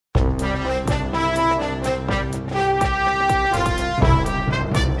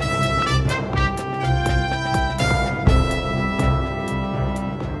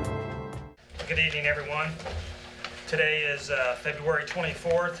Today is February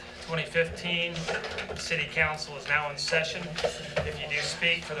 24th, 2015. The City Council is now in session. If you do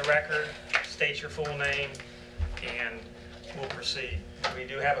speak, for the record, state your full name and we'll proceed. We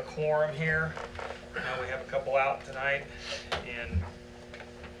do have a quorum here. We have a couple out tonight, and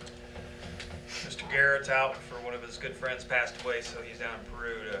Mr. Garrett's out for one of his good friends passed away, so he's down in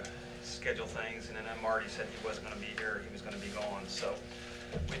Peru to schedule things, and then Marty said he wasn't going to be here, he was going to be gone. So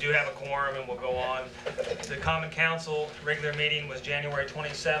we do have a quorum, and we'll go on. The Common Council regular meeting was January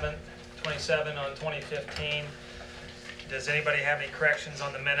 27 on 2015. Does anybody have any corrections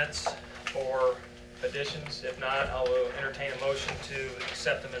on the minutes or additions? If not, I will entertain a motion to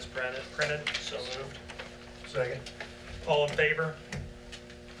accept them as printed. So moved. Second. All in favor?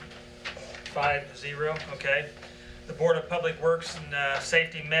 5-0. Okay. The Board of Public Works and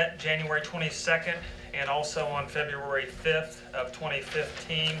Safety met January 22nd and also on February 5th of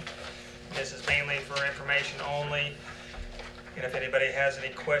 2015. This is mainly for information only. And if anybody has any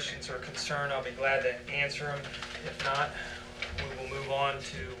questions or concern, I'll be glad to answer them. If not, we will move on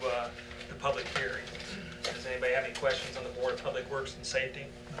to the public hearing. Does anybody have any questions on the Board of Public Works and Safety?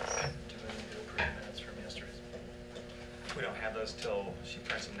 Do we need to approve minutes from yesterday? We don't have those till she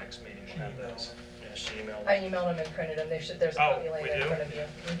prints them next meeting. We'll have those. Yeah, she emailed. I emailed them and printed them. There's a copy we later in do? front of you.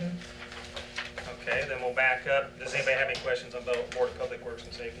 Okay, then we'll back up. Does anybody have any questions on the Board of Public Works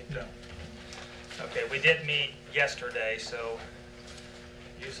and Safety? No. Okay, we did meet yesterday, so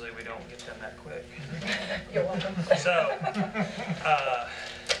usually we don't get them that quick. You're welcome. So,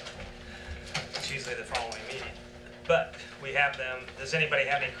 it's usually the following meeting. But we have them. Does anybody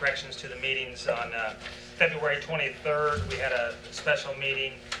have any corrections to the meetings? On February 23rd, we had a special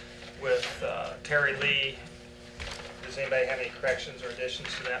meeting with Terry Lee. Does anybody have any corrections or additions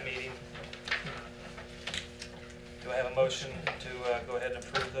to that meeting? Do I have a motion to go ahead and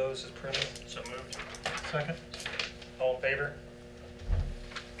approve those as printed? So moved. Second. All in favor?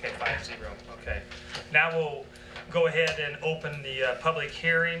 Okay, 5-0. Okay. Now we'll go ahead and open the public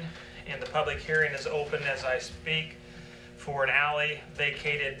hearing. And the public hearing is open as I speak for an alley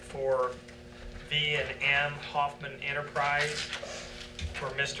vacated for V&M Hoffman Enterprise for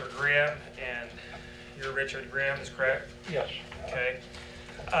Mr. Grimm. And you're Richard Grimm, is correct? Yes. Okay.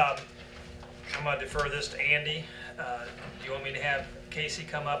 I'm going to defer this to Andy. Do you want me to have Casey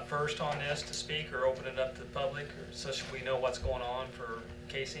come up first on this to speak, or open it up to the public, or so should we know what's going on for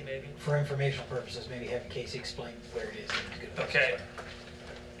Casey maybe? For informational purposes, maybe have Casey explain where it is. Okay.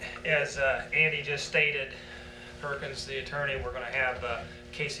 As Andy just stated, Perkins, the attorney, we're going to have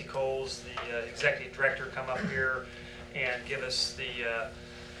Casey Coles, the executive director, come up here and give us the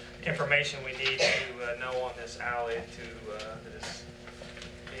information we need to know on this alley that is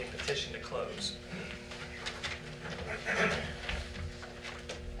being petitioned to close.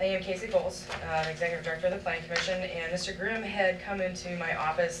 I am Casey Coles, Executive Director of the Planning Commission, and Mr. Grimm had come into my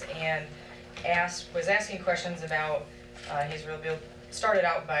office and was asking questions about started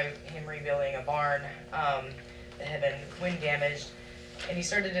out by him rebuilding a barn that had been wind damaged, and he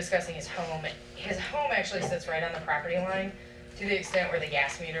started discussing his home. His home actually sits right on the property line, to the extent where the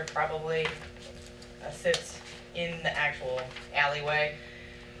gas meter probably sits in the actual alleyway,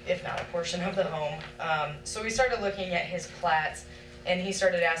 if not a portion of the home. So we started looking at his plats, and he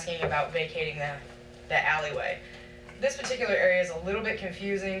started asking about vacating the alleyway. This particular area is a little bit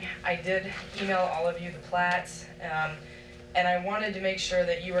confusing. I did email all of you the plats, and I wanted to make sure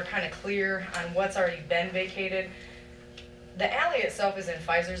that you were kind of clear on what's already been vacated. The alley itself is in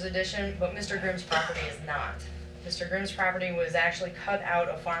Pfizer's addition, but Mr. Grimm's property is not. Mr. Grimm's property was actually cut out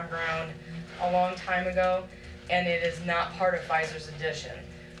of farm ground a long time ago, and it is not part of Pfizer's addition.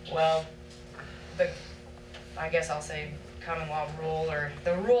 Well, I guess I'll say common law rule, or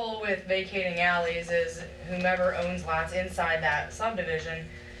the rule with vacating alleys is whomever owns lots inside that subdivision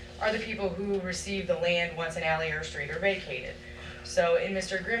are the people who receive the land once an alley or street are vacated. So in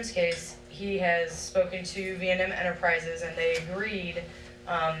Mr. Grimm's case, he has spoken to V&M Enterprises, and they agreed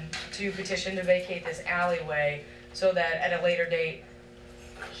to petition to vacate this alleyway so that at a later date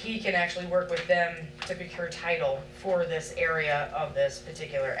he can actually work with them to procure title for this area of this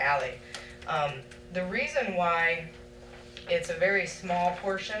particular alley. The reason why it's a very small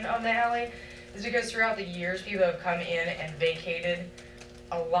portion of the alley is because throughout the years people have come in and vacated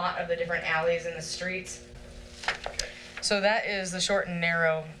a lot of the different alleys in the streets. So that is the short and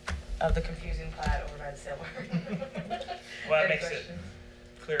narrow of the confusing plat over by the sale barn. Well, that makes it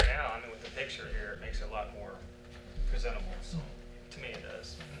clear now. I mean, with the picture here, it makes it a lot more presentable. So, to me, it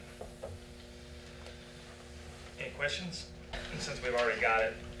does. Any questions? And since we've already got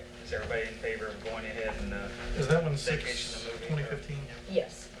it, is everybody in favor of going ahead and Is that one vacation the movie? 6/2015?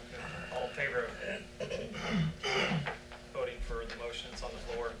 Yes. All in favor of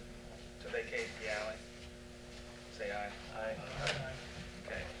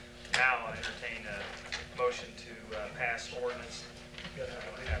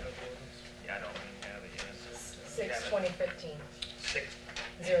 2015, 6,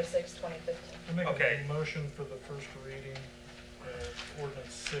 06/2015. I make Okay. a motion for the first reading of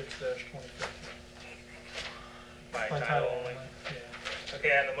ordinance 6-2015. by title only. Yeah.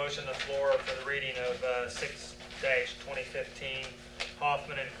 Okay, I have a motion on the floor for the reading of 6-2015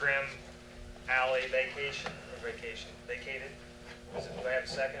 Hoffman and Grimm Alley vacation, vacated. Do I have a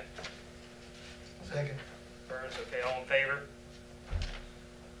second? Second. Burns, okay, all in favor?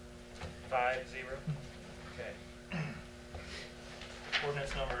 5-0. Okay.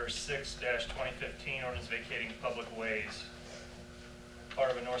 Ordinance number 6-2015, ordinance vacating public ways.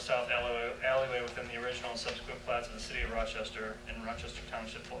 Part of a north-south alleyway within the original and subsequent plats of the city of Rochester in Rochester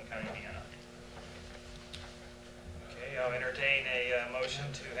Township, Fulton County, Indiana. Okay, I'll entertain a motion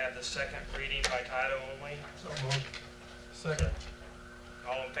to have the second reading by title only. So moved. Second.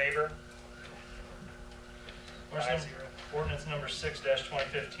 All in favor? Ordinance number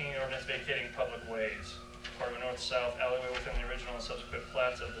 6-2015, ordinance vacating public ways. Part of a north-south alleyway within the original and subsequent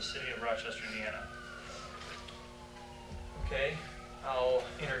plats of the city of Rochester, Indiana. Okay, I'll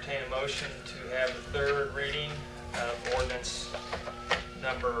entertain a motion to have the third reading of ordinance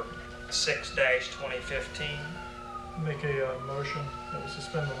number 6-2015. Make a motion that we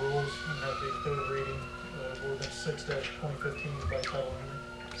suspend the rules and have the third reading of ordinance 6-2015 by title only.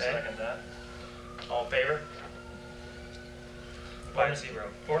 Okay. Second that. All in favor? 5-0.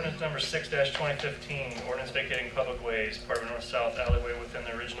 Ordinance number 6-2015, ordinance vacating public ways, part of a north-south alleyway within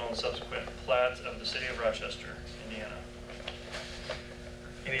the original and subsequent plats of the city of Rochester, Indiana.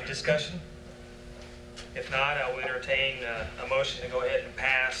 Any discussion? If not, I will entertain a motion to go ahead and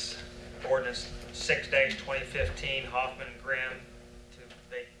pass ordinance 6-2015 Hoffman and Grimm to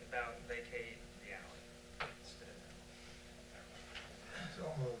vacate the alley.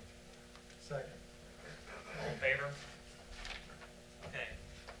 So moved. Second. All in favor? Okay,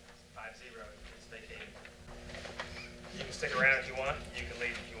 5-0, it's vacated. You can stick around if you want, you can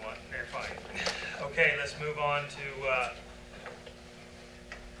leave if you want, they're fine. Okay, let's move on to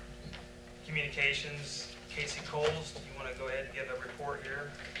communications. Casey Coles, do you want to go ahead and give a report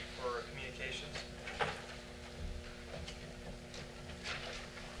here for communications?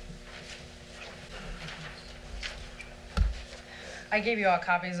 I gave you all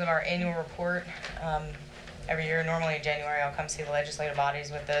copies of our annual report. Every year, normally in January, I'll come see the legislative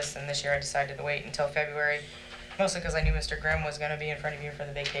bodies with this, and this year I decided to wait until February, mostly because I knew Mr. Grimm was going to be in front of you for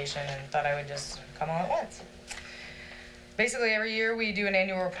the vacation and thought I would just come all at once. Basically, every year we do an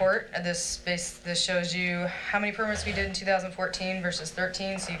annual report. This shows you how many permits we did in 2014 versus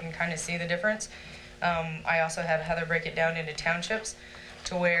 13, so you can kind of see the difference. I also have Heather break it down into townships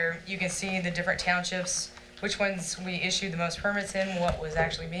to where you can see the different townships, which ones we issued the most permits in, what was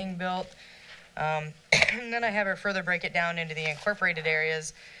actually being built. And then I have her further break it down into the incorporated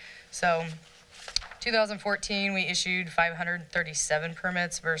areas. So 2014, we issued 537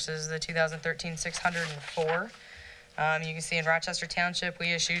 permits versus the 2013 604. You can see in Rochester Township,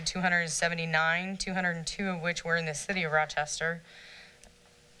 we issued 279, 202 of which were in the city of Rochester.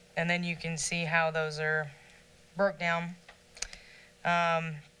 And then you can see how those are broke down.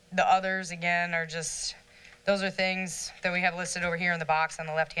 The others, again, are just, those are things that we have listed over here in the box on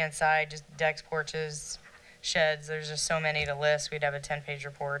the left-hand side, just decks, porches, sheds. There's just so many to list. We'd have a 10-page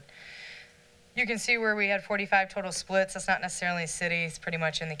report. You can see where we had 45 total splits. That's not necessarily a city. It's pretty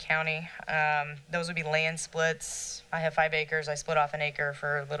much in the county. Those would be land splits. I have 5 acres. I split off an acre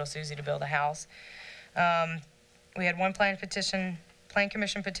for little Susie to build a house. We had 1 plan commission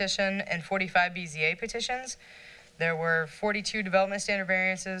petition, and 45 BZA petitions. There were 42 development standard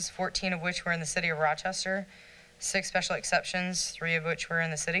variances, 14 of which were in the city of Rochester, 6 special exceptions, 3 of which were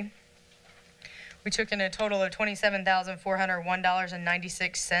in the city. We took in a total of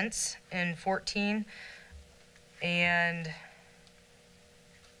 $27,401.96 in 14, and I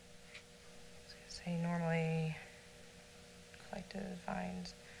was gonna say normally collected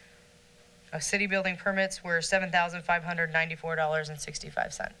fines. City building permits were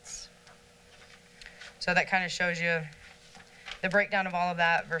 $7,594.65. So that kind of shows you the breakdown of all of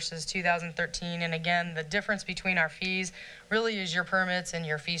that versus 2013. And again, the difference between our fees really is your permits and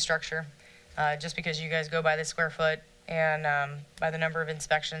your fee structure. Just because you guys go by the square foot and by the number of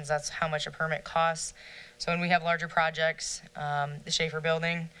inspections, that's how much a permit costs. So when we have larger projects, the Schaefer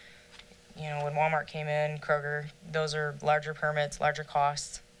building, you know, when Walmart came in, Kroger, those are larger permits, larger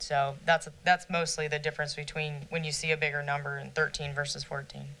costs. So that's mostly the difference between when you see a bigger number in 13 versus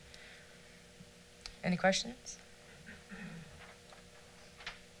 14. Any questions?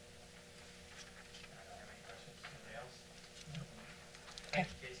 Okay,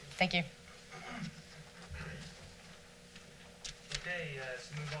 thank you. Okay,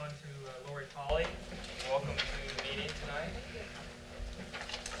 let's move on to Lori Polly. Welcome to the meeting tonight.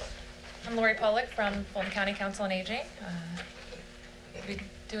 I'm Lori Pollock from Fulton County Council on Aging. We'll be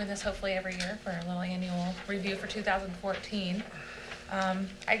doing this hopefully every year for a little annual review for 2014.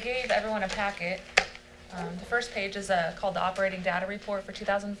 I gave everyone a packet. The first page is called the Operating Data Report for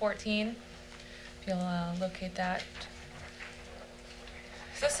 2014. If you'll locate that.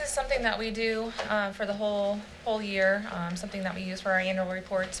 So this is something that we do for the whole year, something that we use for our annual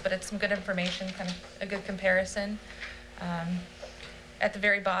reports, but it's some good information, kind of a good comparison. At the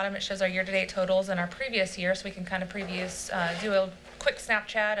very bottom, it shows our year-to-date totals and our previous year, so we can kind of do a quick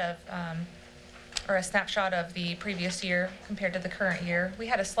Snapchat of, or a snapshot of the previous year compared to the current year. We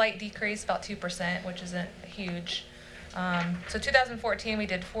had a slight decrease, about 2%, which isn't huge. So 2014, we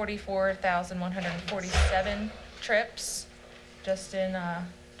did 44,147 trips, just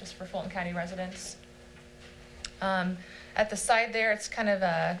for Fulton County residents. At the side there, it's kind of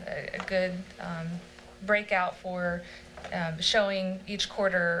a good breakout for showing each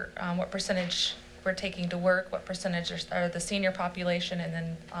quarter what percentage we're taking to work, what percentage are the senior population, and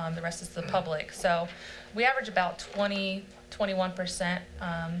then the rest is the public. So we average about 21%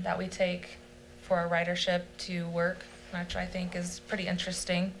 that we take for our ridership to work, which I think is pretty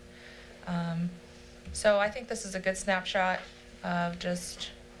interesting. So I think this is a good snapshot of just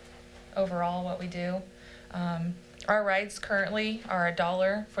overall what we do. Our rides currently are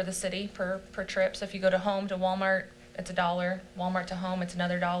 $1 for the city per trip. So if you go to home to Walmart, it's $1. Walmart to home, it's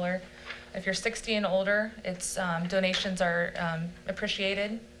another $1. If you're 60 and older, it's donations are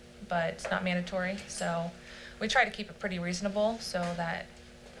appreciated, but it's not mandatory. So we try to keep it pretty reasonable so that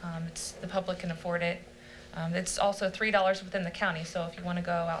the public can afford it. It's also $3 within the county. So if you want to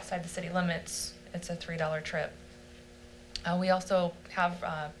go outside the city limits, it's a $3 trip. We also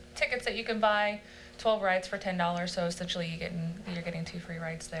have tickets that you can buy, 12 rides for $10. So essentially, you're getting 2 free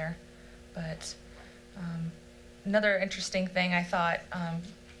rides there. But another interesting thing I thought,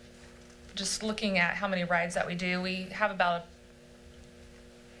 just looking at how many rides that we do, we have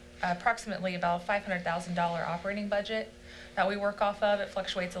approximately about $500,000 operating budget that we work off of. It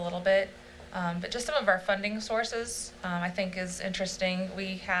fluctuates a little bit. But just some of our funding sources, I think is interesting.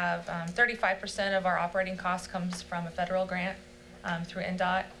 We have 35% of our operating costs comes from a federal grant through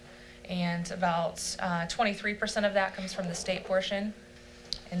NDOT, and about 23% of that comes from the state portion.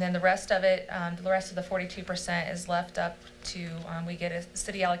 And then the rest of it, the rest of the 42% is left up to, we get a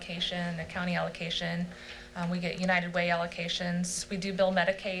city allocation, a county allocation, we get United Way allocations. We do bill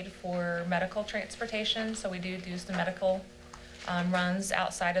Medicaid for medical transportation, so we do some medical runs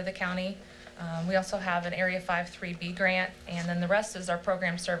outside of the county. We also have an Area 5-3B grant, and then the rest is our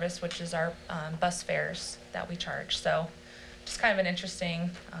program service, which is our bus fares that we charge. So just kind of an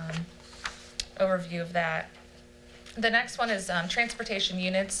interesting overview of that. The next one is transportation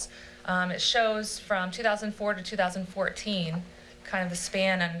units. It shows from 2004 to 2014, kind of the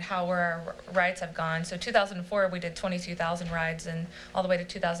span and how our rides have gone. So 2004, we did 22,000 rides, and all the way to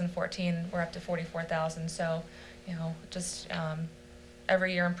 2014, we're up to 44,000. So, just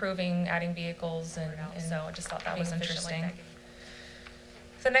every year improving, adding vehicles, and so I just thought that was interesting.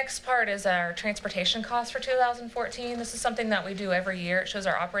 The next part is our transportation costs for 2014. This is something that we do every year. It shows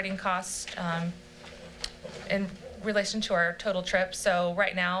our operating costs in relation to our total trip. So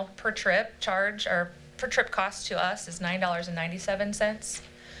right now, per trip cost to us is $9.97.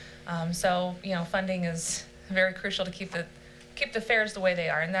 So funding is very crucial to keep the fares the way they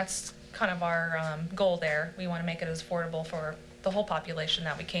are, and that's kind of our goal there. We want to make it as affordable for the whole population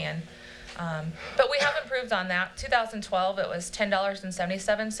that we can. But we have improved on that. 2012, it was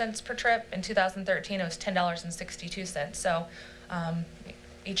 $10.77 per trip. In 2013, it was $10.62. So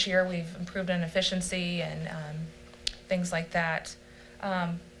each year we've improved in efficiency and things like that.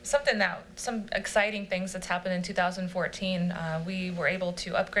 Some exciting things that's happened in 2014, we were able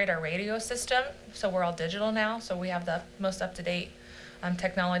to upgrade our radio system. So we're all digital now. So we have the most up-to-date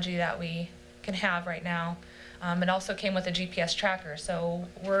technology that we can have right now. It also came with a GPS tracker. So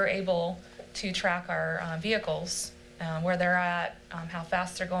we're able to track our vehicles, where they're at, how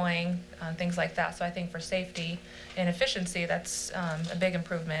fast they're going, things like that. So I think for safety and efficiency, that's a big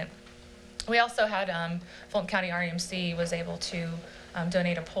improvement. We also had Fulton County REMC was able to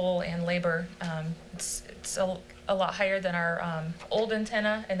donate a pole and labor. It's a lot higher than our old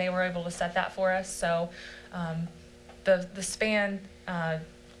antenna, and they were able to set that for us. So the span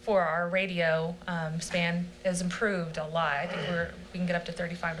for our radio span is improved a lot. I think we can get up to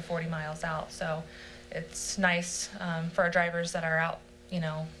 35 to 40 miles out. So it's nice for our drivers that are out, in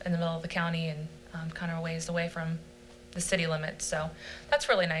the middle of the county and kind of a ways away from the city limits. So that's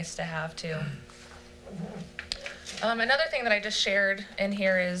really nice to have too. Another thing that I just shared in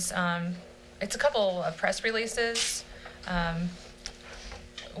here is it's a couple of press releases.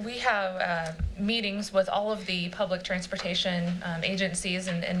 We have meetings with all of the public transportation agencies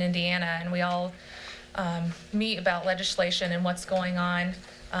in Indiana, and we all meet about legislation and what's going on.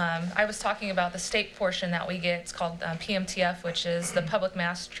 I was talking about the state portion that we get. It's called PMTF, which is the Public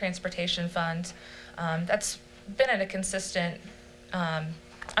Mass Transportation Fund. That's been at a consistent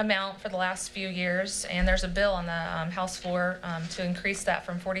amount for the last few years, and there's a bill on the House floor to increase that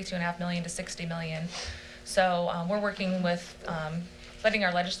from $42.5 million to $60 million. So we're working with letting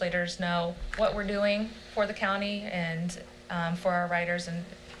our legislators know what we're doing for the county and for our riders, and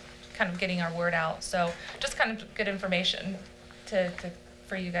kind of getting our word out. So just kind of good information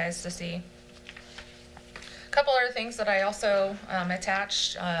for you guys to see. A couple other things that I also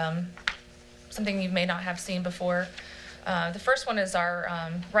attached, something you may not have seen before. The first one is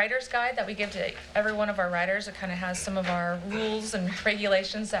our rider's guide that we give to every one of our riders. It kind of has some of our rules and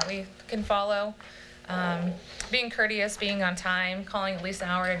regulations that we can follow. Being courteous, being on time, calling at least an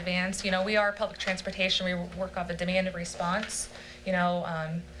hour in advance. You know, we are public transportation. We work off a demand of response. You know,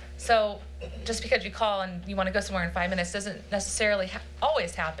 so just because you call and you want to go somewhere in 5 minutes doesn't necessarily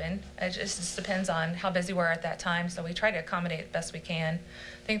always happen. It just depends on how busy we're at that time. So we try to accommodate the best we can.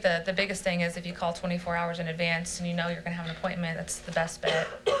 I think the biggest thing is if you call 24 hours in advance and you know you're going to have an appointment, that's the best bet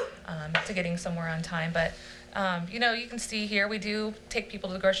to getting somewhere on time. But you know, you can see here we do take people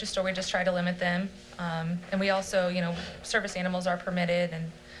to the grocery store. We just try to limit them, and we also, you know, service animals are permitted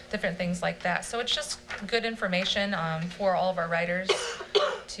and different things like that. So it's just good information for all of our riders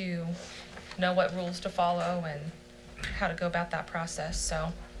to know what rules to follow and how to go about that process.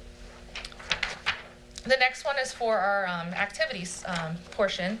 So the next one is for our activities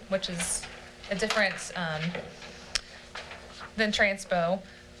portion, which is a different than Transpo,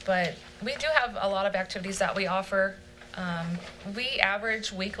 but we do have a lot of activities that we offer. We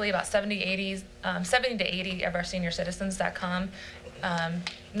average weekly about 70 to 80 of our senior citizens that come.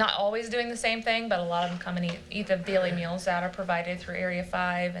 Not always doing the same thing, but a lot of them come and eat the daily meals that are provided through Area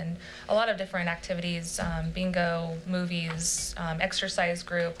 5, and a lot of different activities, bingo, movies, exercise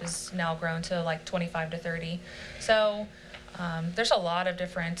group is now grown to like 25 to 30. So there's a lot of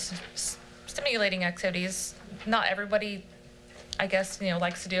different stimulating activities. Not everybody, I guess, you know,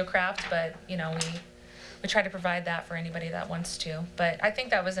 likes to do a craft, but you know, we try to provide that for anybody that wants to. But I think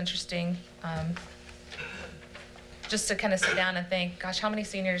that was interesting. Just to kind of sit down and think, gosh, how many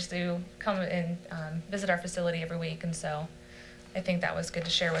seniors do come and visit our facility every week? And so I think that was good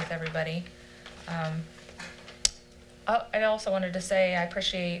to share with everybody. I also wanted to say I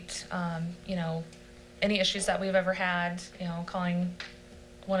appreciate, you know, any issues that we've ever had, you know, calling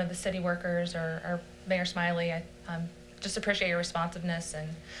one of the city workers or Mayor Smiley. I just appreciate your responsiveness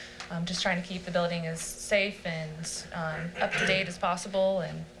and just trying to keep the building as safe and up to date as possible,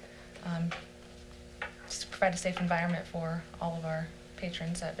 and just provide a safe environment for all of our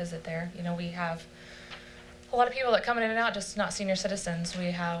patrons that visit there. You know, we have a lot of people that come in and out, just not senior citizens. We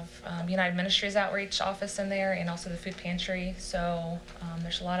have United Ministries Outreach Office in there, and also the food pantry. So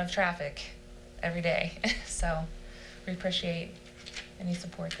there's a lot of traffic every day. So we appreciate any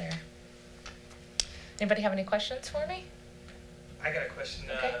support there. Anybody have any questions for me? I got a question.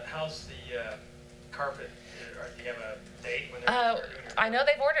 Okay. How's the carpet? Do you have a date when they're starting? I know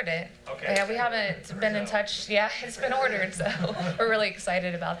they've ordered it. Okay. Yeah, we haven't been in touch. Yeah, it's been ordered, so we're really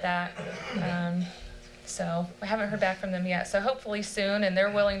excited about that. So I haven't heard back from them yet. So hopefully soon, and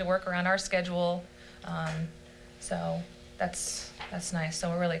they're willing to work around our schedule. So that's nice. So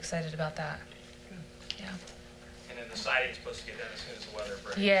we're really excited about that. Yeah. And then the siding's supposed to get done as soon as the weather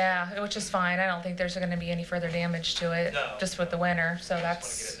breaks. Yeah, which is fine. I don't think there's going to be any further damage to it, No. just with the winter. So Just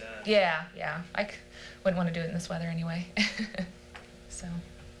that's, wanna get it done. yeah. Wouldn't want to do it in this weather anyway. So,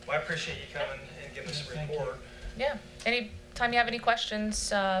 Well, I appreciate you coming and giving us a Thank you. report. yeah. Anytime you have any questions,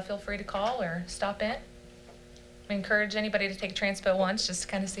 feel free to call or stop in. We encourage anybody to take Transpo once, just to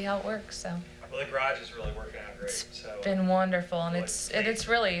kind of see how it works. So Well, the garage is really working out great, it's so. been wonderful, and Well, it's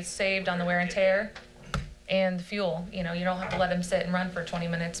really saved on the wear and tear and the fuel. You know, you don't have to let them sit and run for 20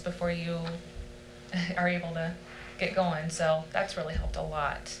 minutes before you are able to get going. So that's really helped a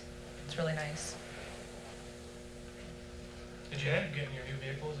lot. It's really nice. Did you end up getting your new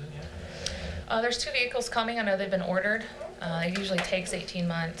vehicles in yet? There's 2 vehicles coming. I know they've been ordered. It usually takes 18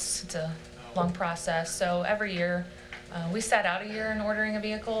 months. It's a long process. So every year, we set out a year in ordering a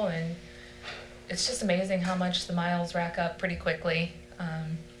vehicle, and it's just amazing how much the miles rack up pretty quickly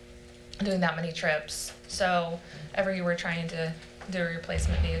doing that many trips. So every year we're trying to do a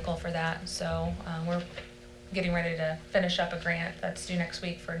replacement vehicle for that. So we're getting ready to finish up a grant that's due next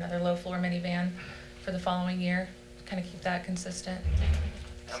week for another low floor minivan for the following year. Kind of keep that consistent.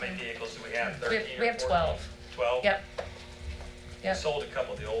 How many vehicles do we have? We 13 have, or we have 14? 12. 12? Yep. We Yep. sold a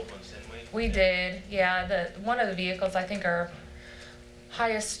couple of the old ones, didn't we? We did, yeah. One of the vehicles, I think our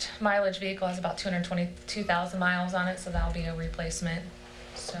highest mileage vehicle has about 222,000 miles on it, so that'll be a replacement.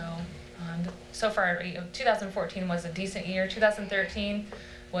 So, so far, 2014 was a decent year. 2013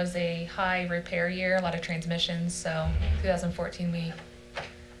 was a high repair year, a lot of transmissions, so 2014 we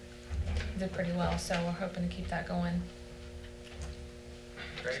did pretty well, so we're hoping to keep that going.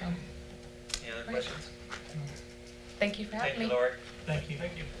 Great. So, Any other Great. questions? thank you for having Thank me. you, Lori. Thank you.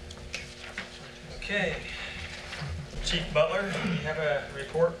 Thank you. Okay. Chief Butler, you have a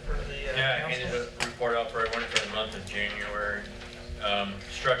report for the Yeah, I council? handed a report out for everyone for the month of January.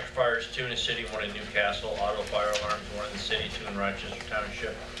 Structure fires, 2 in the city, 1 in Newcastle. Auto fire alarms, 1 in the city, 2 in Rochester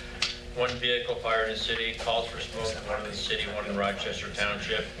Township. 1 vehicle fire in the city. Calls for smoke, 1 in the city, 1 in Rochester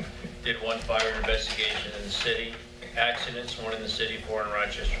Township. Did 1 fire investigation in the city. Accidents, 1 in the city, 4 in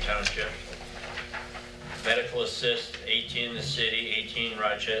Rochester Township. Medical assist, 18 in the city, 8 in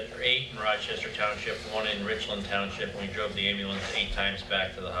Rochester Township, 1 in Richland Township. We drove the ambulance 8 times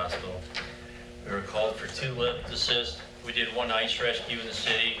back to the hospital. We were called for 2 lift assist. We did 1 ice rescue in the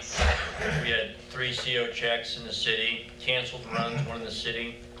city. We had 3 CO checks in the city, canceled runs, 1 in the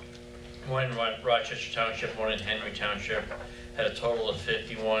city, 1 in Rochester Township, 1 in Henry Township. Had a total of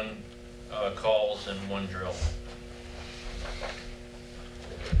 51 calls and 1 drill.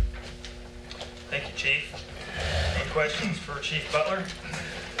 Thank you, Chief. Any questions for Chief Butler?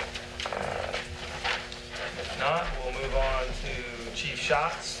 If not, we'll move on to Chief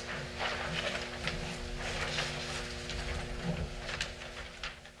Schatz.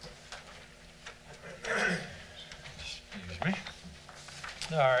 Excuse me.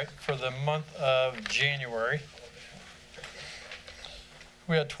 All right, for the month of January,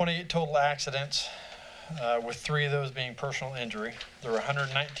 we had 28 total accidents, with 3 of those being personal injury. There were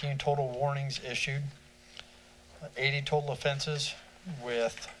 119 total warnings issued, 80 total offenses,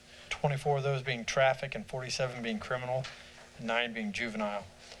 with 24 of those being traffic and 47 being criminal, and 9 being juvenile.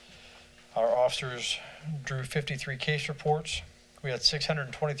 Our officers drew 53 case reports. We had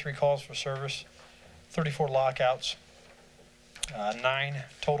 623 calls for service, 34 lockouts, 9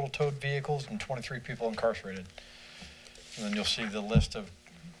 total towed vehicles, and 23 people incarcerated. And then you'll see the list of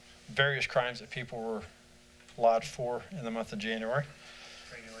various crimes that people were lodged for in the month of January.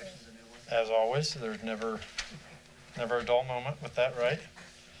 Regulations a new one. As always, there's never a dull moment with that, right?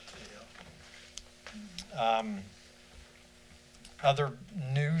 Other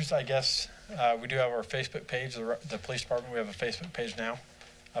news, I guess, we do have our Facebook page. The police department, we have a Facebook page now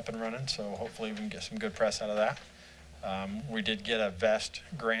up and running, so hopefully we can get some good press out of that. We did get a vest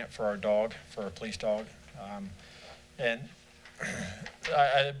grant for our dog, for our police dog. And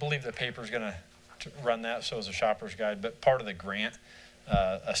I believe the paper's going to run that, so is a shopper's guide. But part of the grant,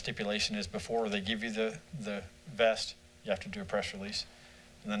 a stipulation is before they give you the vest, you have to do a press release.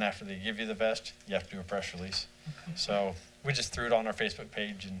 And then after they give you the vest, you have to do a press release. So we just threw it on our Facebook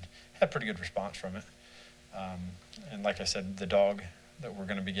page and had pretty good response from it. And like I said, the dog that we're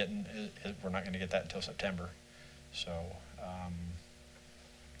going to be getting, we're not going to get that until September. So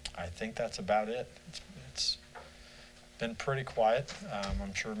I think that's about it. It's been pretty quiet.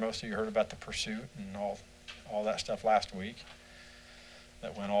 I'm sure most of you heard about the pursuit and all that stuff last week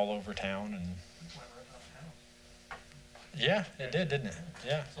that went all over town. And yeah, it did, didn't it?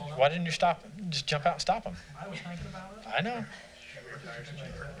 Yeah. Why didn't you stop him? Just jump out and stop him. I was thinking about it. I know.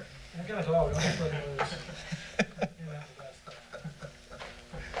 I got a dog, I'm just letting it loose.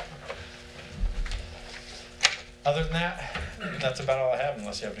 Other than that, that's about all I have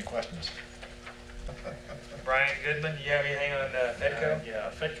unless you have any questions. Brian Goodman, do you have anything on Fedco?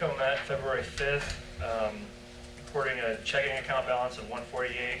 Yeah, Fedco met February 5th, reporting a checking account balance of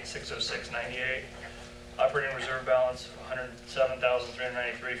 $148,606.98, operating reserve balance of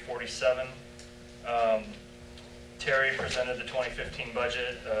 $107,393.47. Terry presented the 2015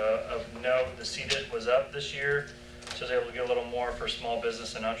 budget. Of note, the CDIT was up this year, so I was able to get a little more for small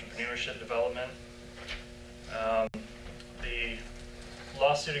business and entrepreneurship development. The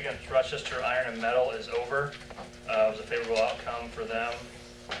lawsuit against Rochester Iron and Metal is over. It was a favorable outcome for them,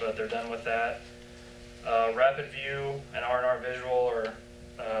 but they're done with that. Rapid View and R&R Visual are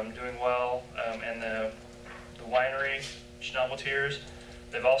doing well, and the winery, Schnabeltiers,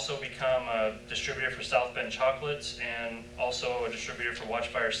 they've also become a distributor for South Bend Chocolates and also a distributor for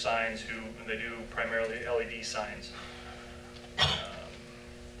Watchfire Signs, who they do primarily LED signs.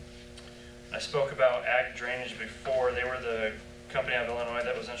 I spoke about Ag Drainage before. They were the company out of Illinois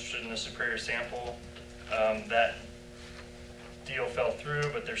that was interested in the Superior sample. That deal fell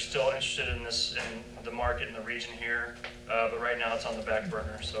through, but they're still interested in this, in the market in the region here. But right now it's on the back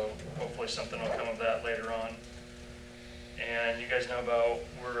burner, so hopefully something will come of that later on. And you guys know about,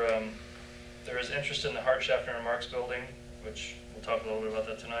 there is interest in the Hart Schaffner and Marks building, which we'll talk a little bit about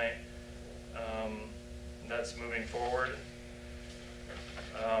that tonight. That's moving forward.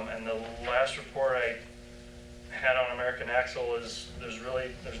 And the last report I had on American Axle is there's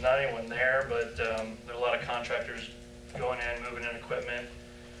not anyone there, but there are a lot of contractors going in, moving in equipment.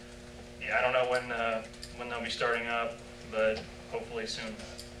 Yeah, I don't know when they'll be starting up, but hopefully soon.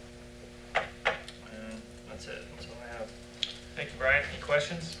 And that's it. That's all I have. Thank you, Brian. Any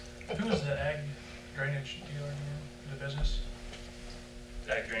questions? Who is the ag drainage dealer in the business?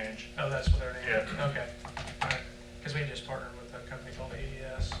 Ag drainage. Oh, that's what their name is? Yeah. Okay. All right. Because we just partnered with a company called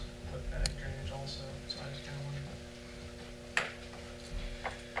AES with ag drainage also, so I just kind of wondered.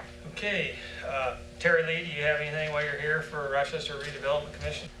 Okay, Terry Lee, do you have anything while you're here for Rochester Redevelopment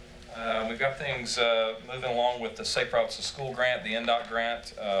Commission? We've got things moving along with the Safe Routes to School grant, the NDOT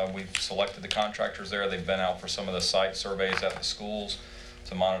grant. We've selected the contractors there. They've been out for some of the site surveys at the schools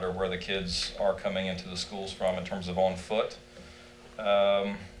to monitor where the kids are coming into the schools from in terms of on foot.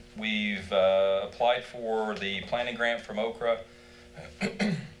 We've applied for the planning grant from Okra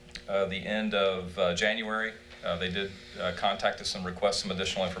the end of January. They did contact us and request some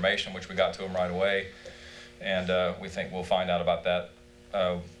additional information, which we got to them right away. And we think we'll find out about that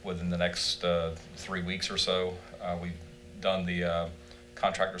within the next 3 weeks or so. We've done the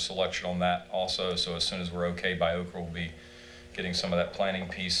contractor selection on that also, so as soon as we're okay by Okra, we'll be getting some of that planning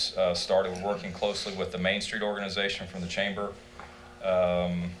piece started. We're working closely with the Main Street organization from the Chamber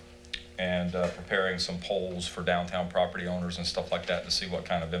and preparing some polls for downtown property owners and stuff like that to see what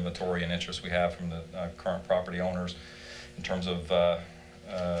kind of inventory and interest we have from the current property owners in terms of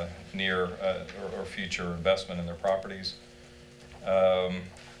near or future investment in their properties.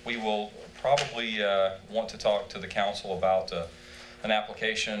 We will probably want to talk to the council about an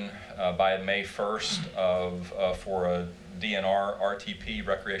application by May 1st for a DNR RTP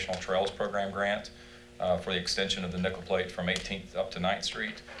Recreational Trails Program grant for the extension of the nickel plate from 18th up to 9th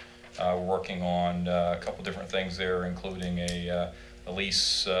Street. We're working on a couple different things there, including a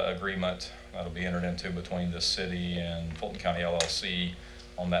lease agreement that'll be entered into between the city and Fulton County LLC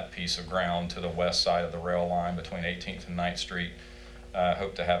on that piece of ground to the west side of the rail line between 18th and 9th Street.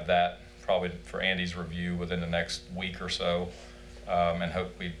 Hope to have that probably for Andy's review within the next week or so, and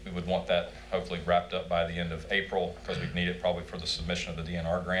hope we would want that hopefully wrapped up by the end of April, because we'd need it probably for the submission of the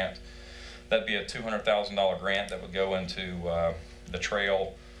DNR grant. That'd be a $200,000 grant that would go into the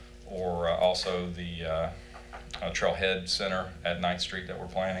trail, or also the Trailhead Center at 9th Street that we're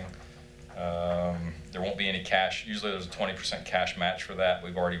planning. There won't be any cash. Usually there's a 20% cash match for that.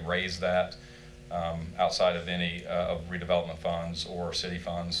 We've already raised that outside of any of redevelopment funds or city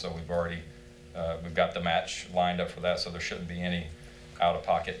funds. So we've got the match lined up for that. So there shouldn't be any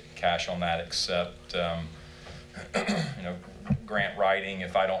out-of-pocket cash on that, except grant writing.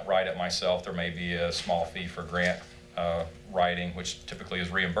 If I don't write it myself, there may be a small fee for grant writing, which typically is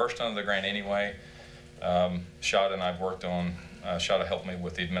reimbursed under the grant anyway. Shada and I've worked on, Shada helped me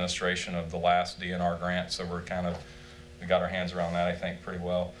with the administration of the last DNR grant, so we got our hands around that, I think, pretty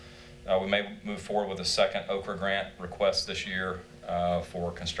well. We may move forward with a second Okra grant request this year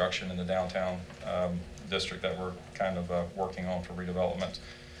for construction in the downtown district that we're kind of working on for redevelopment.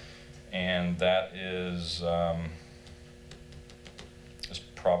 And that is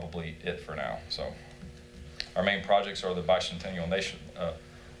probably it for now. So our main projects are the Bicentennial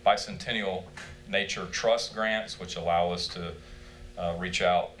Nature Trust grants, which allow us to reach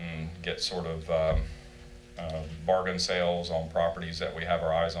out and get sort of bargain sales on properties that we have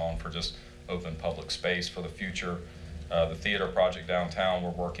our eyes on for just open public space for the future. The theater project downtown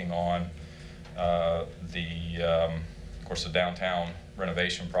we're working on. Of course, the downtown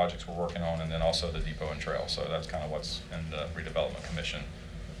renovation projects we're working on, and then also the depot and trail. So that's kind of what's in the redevelopment commission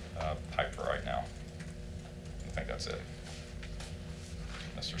pipe for right now. I think that's it.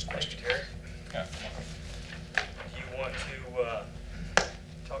 Unless there's questions. Terry? Yeah. Do you want to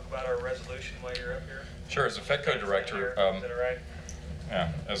talk about our resolution while you're up here? Sure. As the FEDCO director, Is that all right?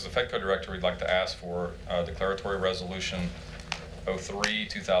 yeah, as the FEDCO director, we'd like to ask for declaratory resolution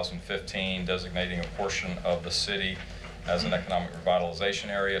 03/2015, designating a portion of the city as an economic revitalization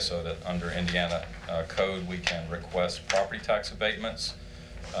area, so that under Indiana code we can request property tax abatements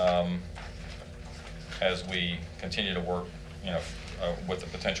as we continue to work, with the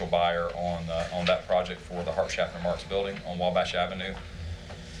potential buyer on that project for the Hart Schaffner Marks building on Wabash Avenue.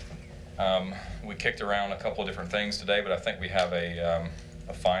 We kicked around a couple of different things today, but I think we have a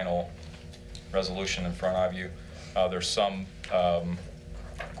final resolution in front of you. There's some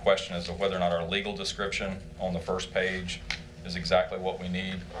question as to whether or not our legal description on the first page is exactly what we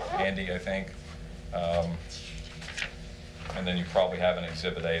need. Andy, I think. And then you probably have an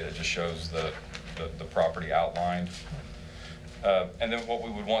Exhibit A that just shows the property outlined. And then what we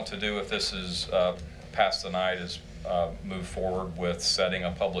would want to do if this is passed tonight is move forward with setting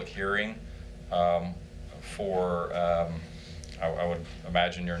a public hearing for, I would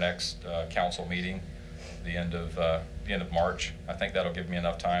imagine, your next council meeting, the end of March. I think that'll give me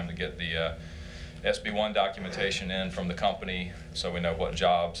enough time to get the SB1 documentation in from the company, so we know what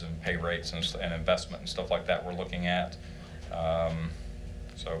jobs and pay rates and investment and stuff like that we're looking at.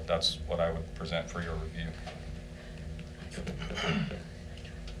 So that's what I would present for your review.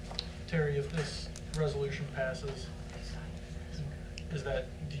 Terry, if this resolution passes,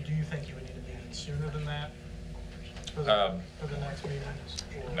 do you think you would need a meeting sooner than that for the next meeting?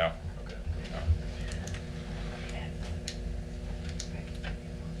 Or? No. Okay. No.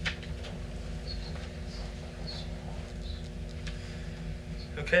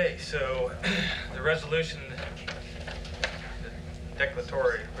 Okay, so the resolution, the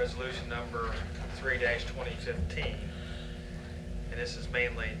declaratory resolution number 3-2015, and this is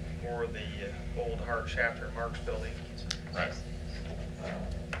mainly for the old Hart Shafter and Marks building. Right.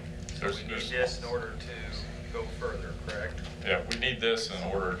 So we need this in order to go further, correct? Yeah, we need this in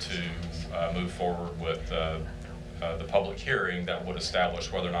order to move forward with the public hearing that would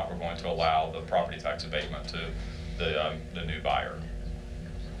establish whether or not we're going to allow the property tax abatement to the new buyer,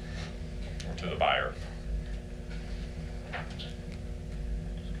 or to the buyer.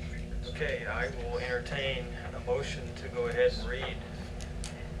 Okay, I will entertain a motion to go ahead and read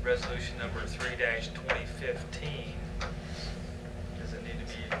resolution number 3-2015. Does it need to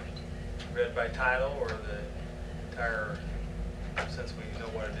be read by title or the entire, since we know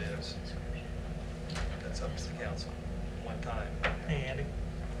what it is? That's up to the council, one time. Hey, Andy,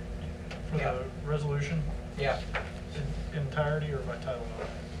 for Yeah. the resolution, Yeah, in entirety or by title only?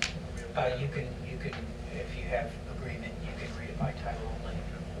 you can, if you have agreement, you can read it by title only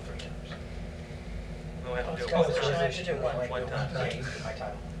 3 times. We don't have to do Oh, it so you have to do one. one time. Yeah, you can do it by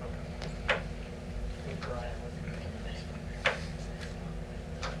title. With Brian,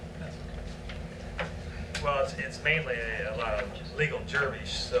 Well, it's mainly a lot of legal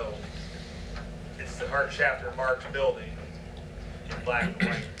derbish, so it's the Hart Shafter Marks building in black and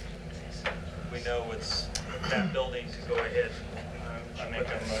white. We know it's that building to go ahead. I make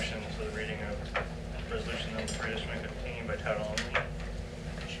a motion for the reading of resolution number 3-2015 by title only.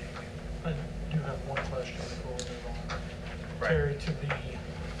 I do have one question before we move on. Right. Terry,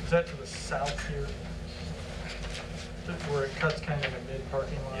 is that to the south here? Where it cuts kind of the mid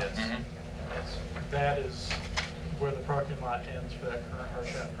parking lot? Yes. Mhm. Yes. That is where the parking lot ends for that current Hart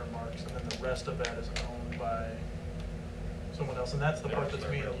Shafter Marks, and then the rest of that is owned by someone else, and that's the part that's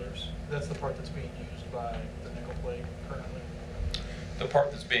being used by the nickel plate currently. The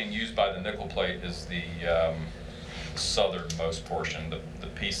part that's being used by the nickel plate is the southernmost portion, the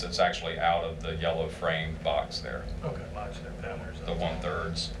piece that's actually out of the yellow framed box there. Okay. The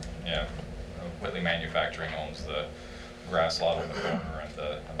 1/3, yeah. Whitley Manufacturing owns the grass lot on the corner and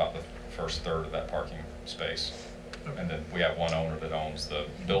about the first third of that parking space. And then we have one owner that owns the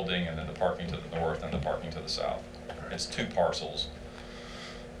building, and then the parking to the north and the parking to the south. It's 2 parcels.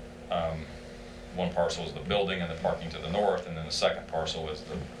 One parcel is the building and the parking to the north, and then the second parcel is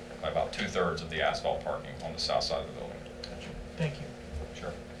about 2/3 of the asphalt parking on the south side of the building. Thank you.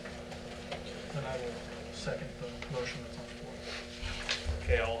 Sure. Then I will second the motion that's on the floor.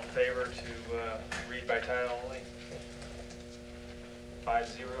 Okay, all in favor to read by title only?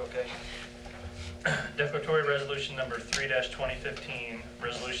 5-0, okay. Declaratory resolution number 3-2015,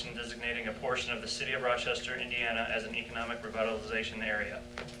 resolution designating a portion of the city of Rochester, Indiana as an economic revitalization area.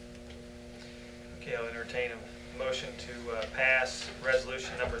 Okay, I'll entertain a motion to pass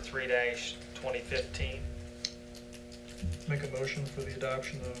resolution number 3-2015. Make a motion for the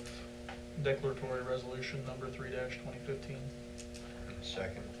adoption of declaratory resolution number 3-2015.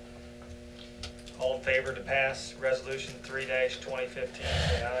 Second. All in favor to pass resolution 3-2015,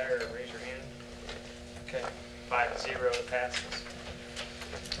 say aye or raise your hand. Okay, 5-0, it passes.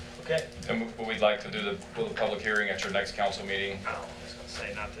 Okay. And we'd like to do the public hearing at your next council meeting. Oh, I was gonna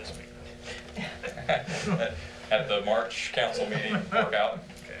say, not this week. At the March council meeting, work out.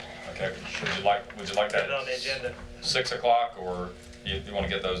 Okay. Okay, would you like Put that? it on the agenda, 6 o'clock, or you want to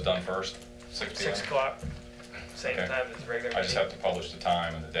get those done first? 6 p.m.? 6 o'clock, same Okay. time as regular. I just have to publish the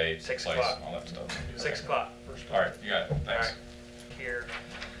time and the date, 6 place, o'clock. all that stuff. 6 o'clock. All right, you got it, All thanks. right, here.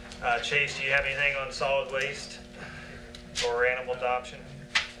 Chase, do you have anything on solid waste or animal adoption?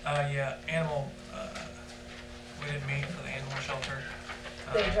 Yeah, animal, we didn't meet for the animal shelter.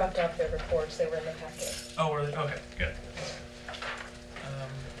 They dropped off their reports, they were in the packet. Oh, were they? Okay, good.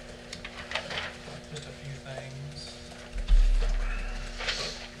 Just a few things.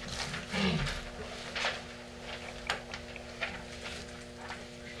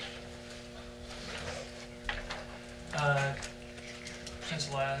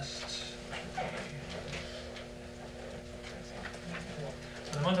 Since last,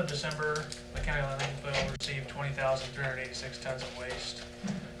 for the month of December, the county landfill received 20,386 tons of waste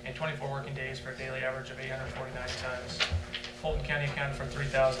in 24 working days for a daily average of 849 tons. Fulton County accounted for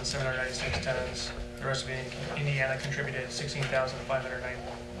 3,796 tons. The rest of Indiana contributed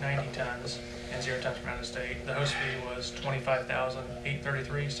 16,590 tons and 0 tons from out of state. The host fee was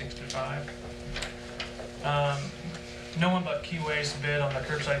 $25,833.65. No one but Key Waste bid on the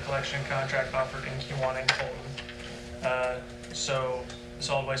curbside collection contract offered in Q1 in Fulton. So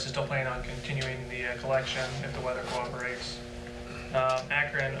solid waste is still planning on continuing the collection if the weather cooperates.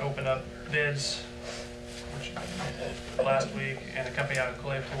 Akron opened up bids last week, and a company out of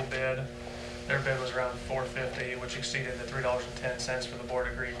Claypool bid. Their bid was around $450, which exceeded the $3.10 for the board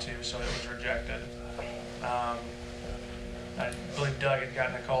agreed to, so it was rejected. I believe Doug had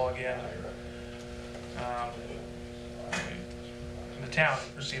gotten a call again. The town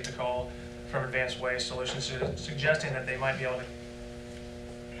received a call from Advanced Waste Solutions suggesting that they might be able to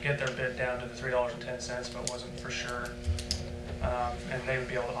get their bid down to the $3.10, but wasn't for sure. And they would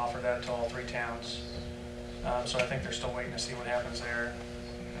be able to offer that to all 3 towns. So I think they're still waiting to see what happens there.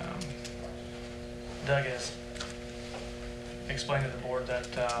 Doug has explained to the board that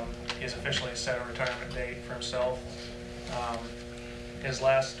he has officially set a retirement date for himself. His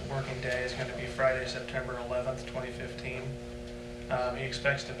last working day is going to be Friday, September 11th, 2015. He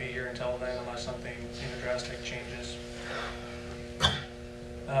expects to be here until then unless something drastic changes.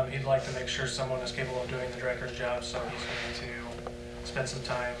 He'd like to make sure someone is capable of doing the director's job, so he's going to spend some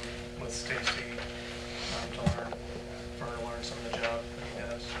time with Stacy to learn some of the job that he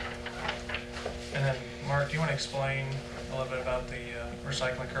does. And then, Mark, do you want to explain a little bit about the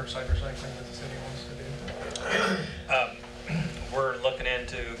curbside recycling that the city wants to do? We're looking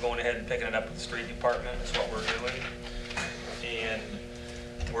into going ahead and picking it up with the street department. That's what we're doing. And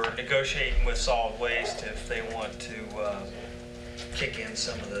we're negotiating with solid waste if they want to kick in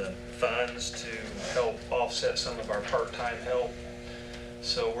some of the funds to help offset some of our part-time help.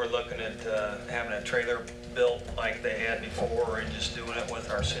 So we're looking at having a trailer built like they had before and just doing it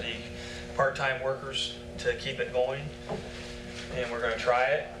with our city part-time workers to keep it going. And we're going to try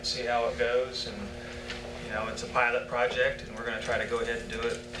it and see how it goes. And it's a pilot project, and we're going to try to go ahead and do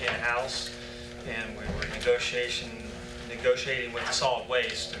it in-house. And we were negotiating with the solid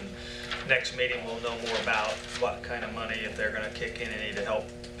waste, and next meeting we'll know more about what kind of money, if they're going to kick in any to help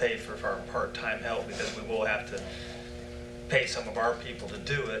pay for our part-time help, because we will have to pay some of our people to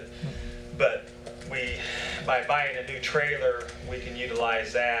do it. But by buying a new trailer, we can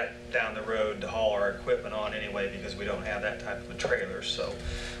utilize that down the road to haul our equipment on anyway, because we don't have that type of a trailer. So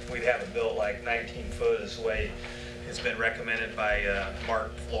we'd have it built like 19 foot is the way it's been recommended by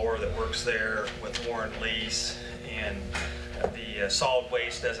Mark Floor that works there with Warren Lease. And the solid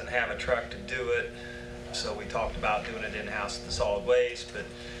waste doesn't have a truck to do it, so we talked about doing it in-house at the solid waste, but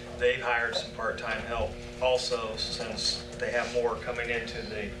they've hired some part-time help also, since they have more coming into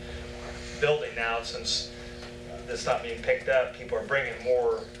the building now. Since it's not being picked up, people are bringing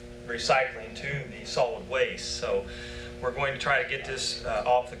more recycling to the solid waste. So we're going to try to get this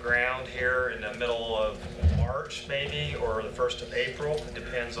off the ground here in the middle of March maybe, or the 1st of April. It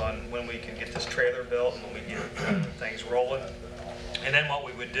depends on when we can get this trailer built and when we get things rolling. And then what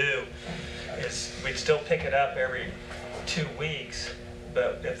we would do is we'd still pick it up every 2 weeks,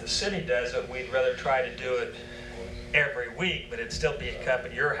 but if the city does it, we'd rather try to do it every week, but it'd still be a cup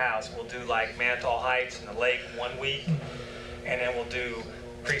at your house. We'll do like Mantle Heights and the lake 1 week, and then we'll do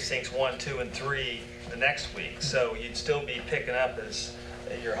precincts 1, 2, and 3 the next week. So you'd still be picking up as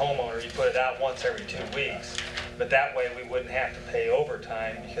your homeowner. You put it out once every 2 weeks, but that way we wouldn't have to pay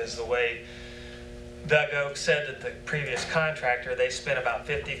overtime, because the way Doug Oak said that the previous contractor, they spent about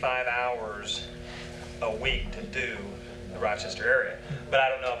 55 hours a week to do the Rochester area. But I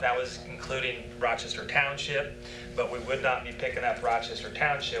don't know if that was including Rochester Township, but we would not be picking up Rochester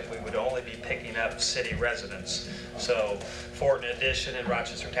Township. We would only be picking up city residents. So Fortin Addition and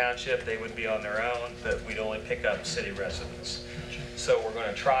Rochester Township, they would be on their own, but we'd only pick up city residents. So we're going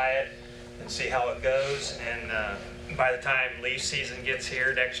to try it and see how it goes. And by the time leaf season gets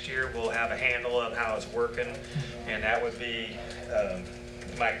here next year, we'll have a handle of how it's working. And that would be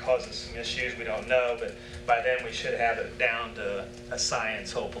might cause us some issues, we don't know, but by then we should have it down to a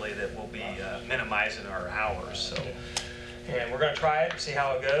science, hopefully, that will be minimizing our hours, so. And we're gonna try it, see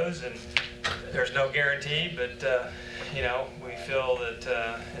how it goes, and there's no guarantee, but, you know, we feel that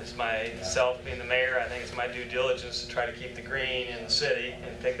as myself being the mayor, I think it's my due diligence to try to keep the green in the city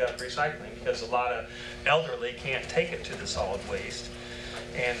and pick up recycling, because a lot of elderly can't take it to the solid waste.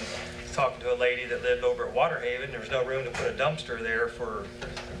 And talking to a lady that lived over at Waterhaven, there was no room to put a dumpster there for,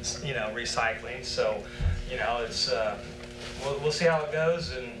 you know, recycling. So, you know, it's, we'll see how it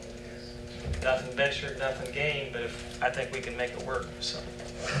goes, and nothing ventured, nothing gained, but I think we can make it work, so.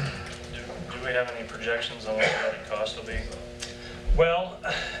 Do we have any projections on what the cost will be? Well,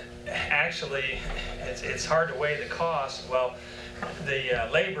 actually, it's hard to weigh the cost. Well, the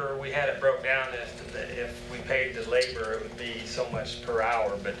labor, we had it broke down. If we paid the labor, it would be so much per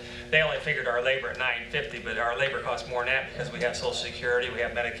hour. But they only figured our labor at $9.50. But our labor costs more than that because we have Social Security, we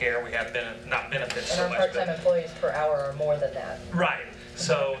have Medicare, we have not benefits so And much. our part-time employees per hour are more than that. Right.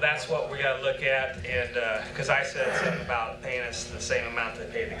 So that's what we got to look at, and because I said something about paying us the same amount they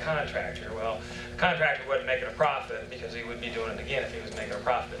pay the contractor. Well, the contractor wasn't making a profit because he would be doing it again if he was making a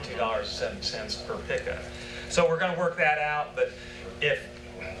profit at $2.07 per pickup. So we're going to work that out, but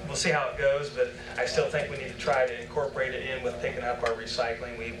we'll see how it goes. But I still think we need to try to incorporate it in with picking up our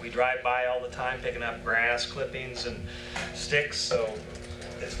recycling. We drive by all the time picking up grass clippings and sticks, so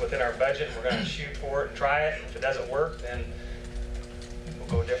it's within our budget. We're going to shoot for it and try it. If it doesn't work, then we'll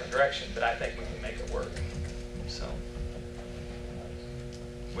go a different direction, but I think we can make it work. So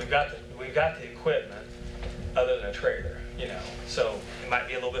we've got the equipment other than a trailer, you know, so it might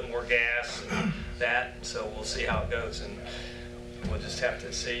be a little bit more gas and that, so we'll see how it goes, and we'll just have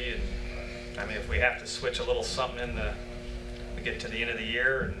to see. And I mean, if we have to switch a little something we get to the end of the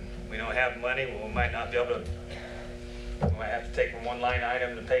year and we don't have money, well, we might not be able to, we might have to take from one line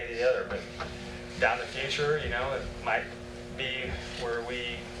item to pay the other, but down the future, you know, it might be where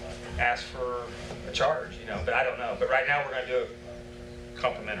we ask for a charge, you know, but I don't know. But right now we're going to do it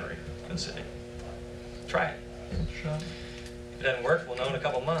complimentary to the city. Try it. Sure. If it doesn't work, we'll know in a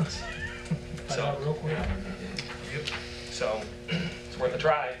couple months. Find out real quick. Yep. So it's worth a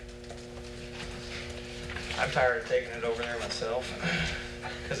try. I'm tired of taking it over there myself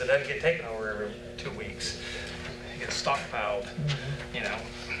because it doesn't get taken over every 2 weeks. It gets stockpiled, you know,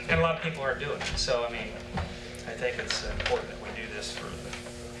 and a lot of people aren't doing it. So, I mean, I think it's important that we do this for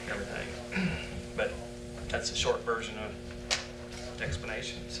everything. But that's a short version of the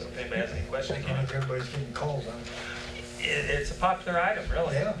explanation. So if anybody has any questions on it. Everybody's getting calls on it. It's a popular item,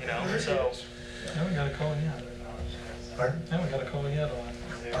 really, Yeah. you know, so. Now we gotta call you out. Pardon? Now we gotta call you out on it.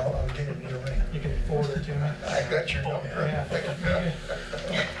 I'll get it in your ring. You can forward it to me. I got your number. Yeah.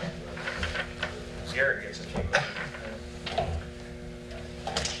 Garrett gets a few.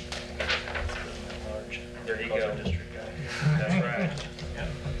 There you go. District guy. That's right.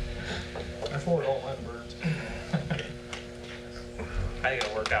 I forward all my birds. I think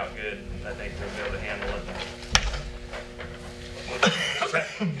it'll work out good. I think we'll be able to handle it. We'll just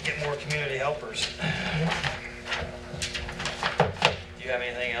have to get more community helpers. Do you have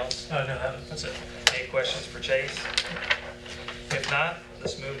anything else? No, that's it. Any questions for Chase? If not,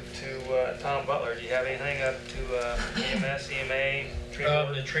 let's move to Tom Butler. Do you have anything up to EMS, EMA, tree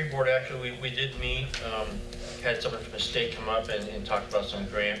board? The tree board, actually, we did meet, had someone from the state come up and talk about some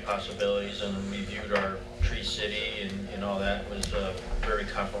grant possibilities, and reviewed our tree city and all that. It was very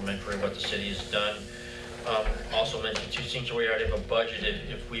complimentary what the city has done. Also mentioned two things. We already have a budget.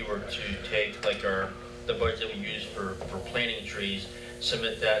 If we were to take like the budget that we use for planting trees,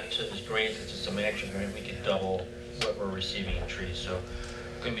 submit that to this grant, it's just a matching grant, we could double what we're receiving in trees. So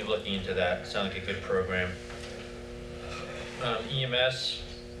we're going to be looking into that. Sounds like a good program. EMS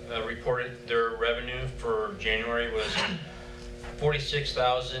reported their revenue for January was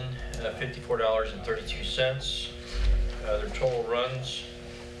 $46,054.32. Their total runs,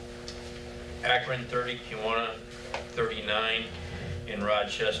 Akron 30, Kewanna 39, in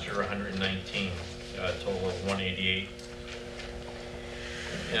Rochester 119, total of 188.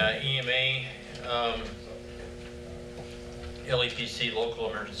 EMA, LEPC, Local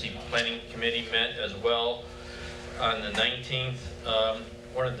Emergency Planning Committee, met as well on the 19th.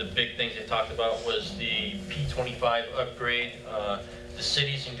 One of the big things they talked about was the P25 upgrade. The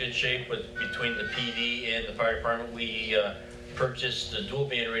city's in good shape between the PD and the fire department. We purchased the dual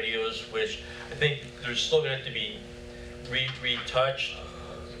band radios, which I think they're still going to have to be retouched,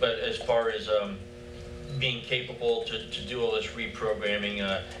 but as far as being capable to do all this reprogramming,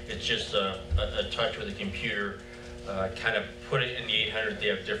 it's just a touch with a computer. Kind of put it in the 800. They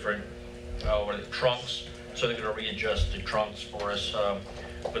have different trunks, so they're going to readjust the trunks for us.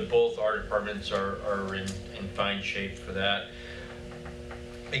 but both our departments are in fine shape for that.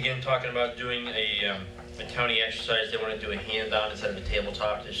 Again, talking about doing a county exercise, they want to do a hand-on instead of a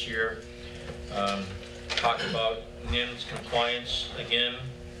tabletop this year. Talk about NIMS compliance again,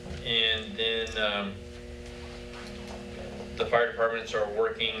 and then the fire departments are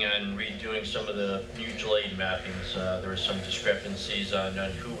working on redoing some of the mutual aid mappings. There were some discrepancies on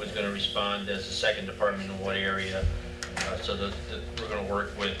who was going to respond as the second department in what area. So we're going to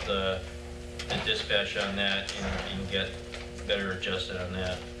work with the dispatch on that and get better adjusted on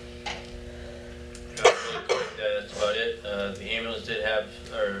that. Really quick, that's about it. The ambulance did have,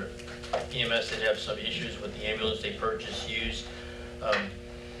 or EMS did have some issues with the ambulance they purchased used.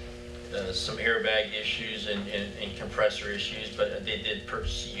 Some airbag issues and compressor issues, but they did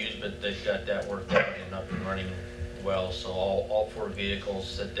purchase used, but they've got that worked out and up and running well. So all 4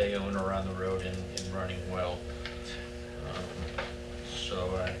 vehicles that they own are on the road and running well.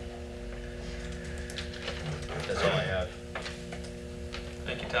 That's all I have.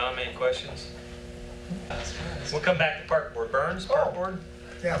 Thank you, Tom. Any questions? We'll come back to Park Board. Burns, Park Board?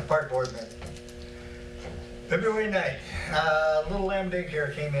 Yeah, park board minute. February night, Little Lamb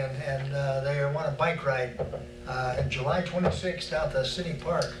Daycare came in and they want a bike ride on July 26th out to City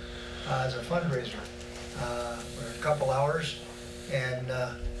Park as a fundraiser for a couple hours. And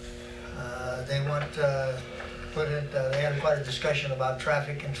they want they had quite a discussion about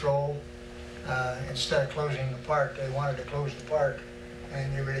traffic control. Instead of closing the park, they wanted to close the park,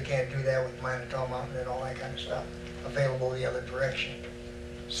 and you really can't do that with Manitow Mountain and all that kind of stuff available the other direction.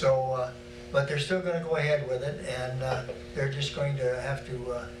 So, but they're still going to go ahead with it, and they're just going to have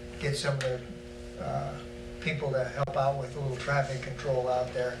to get some of their people to help out with a little traffic control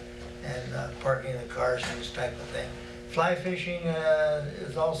out there and parking the cars and this type of thing. Fly fishing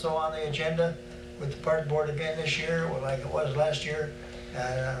is also on the agenda with the park board again this year, like it was last year,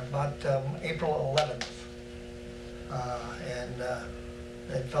 about April 11th.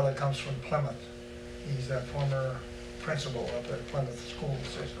 That fella comes from Plymouth. He's a former principal up at Plymouth school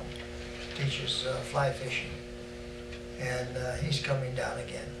system. Teaches fly fishing. And he's coming down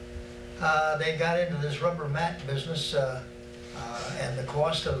again. They got into this rubber mat business and the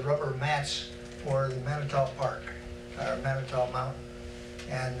cost of rubber mats for the Manitow Park, Manitow Mountain.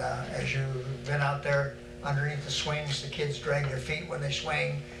 And as you've been out there underneath the swings, the kids drag their feet when they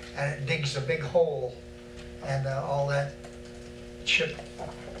swing, and it digs a big hole, and all that chipped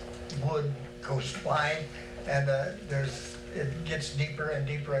wood goes flying, and it gets deeper and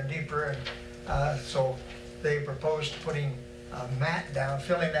deeper and deeper, and so they proposed putting a mat down,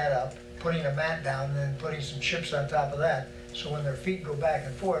 filling that up, putting a mat down, and then putting some chips on top of that, so when their feet go back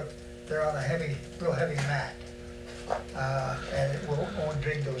and forth, they're on a real heavy mat. And it won't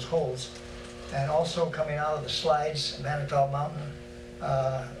dig those holes. And also coming out of the slides, Manitow Mountain,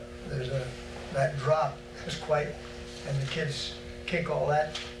 there's that drop is quite, and the kids kick all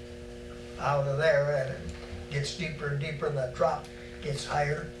that out of there, and it gets deeper and deeper, and that drop gets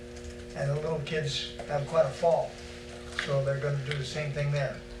higher, and the little kids have quite a fall. So they're going to do the same thing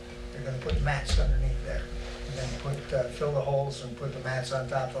there. They're going to put mats underneath there, and then fill the holes and put the mats on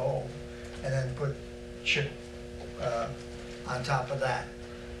top of the hole, and then put chip on top of that.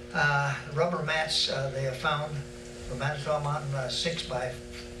 Rubber mats they have found for Manitow Mountain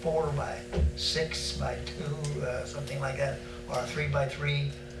 6x4 by 6x2, something like that, or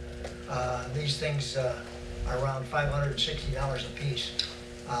 3x3. These things are around $560 a piece,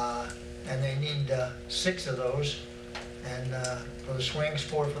 and they need 6 of those. And for the swings,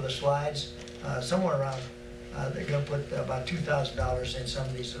 4 for the slides, somewhere around they're going to put about $2,000 in some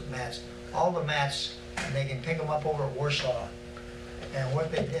of these mats. All the mats, and they can pick them up over at Warsaw. And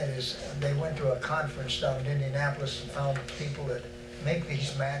what they did is they went to a conference down in Indianapolis and found people that make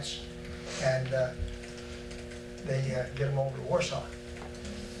these mats, and they get them over to Warsaw.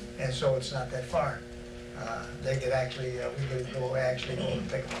 And so it's not that far. They could actually, we could go and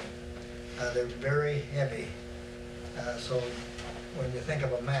pick them up. They're very heavy. So when you think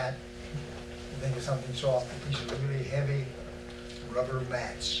of a mat, you think of something soft, a piece of really heavy rubber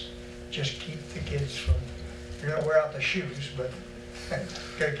mats. Just keep the kids from, you're gonna wear out the shoes, but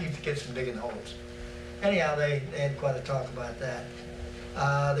gotta keep the kids from digging holes. Anyhow, they had quite a talk about that.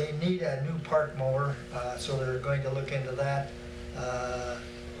 They need a new park mower, so they're going to look into that.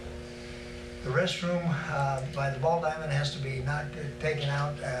 The restroom by the Ball Diamond has to be taken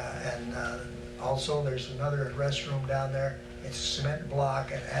out, and also there's another restroom down there. It's a cement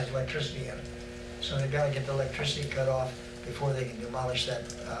block and it has electricity in it. So they've got to get the electricity cut off before they can demolish that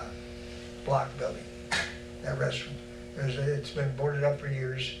block building, that restroom. It's been boarded up for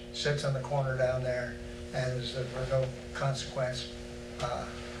years, sits on the corner down there, and is for no consequence.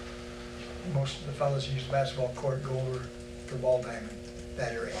 most of the fellows who use the basketball court go over for ball time in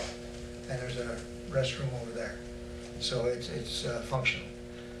that area. And there's a restroom over there. So it's functional.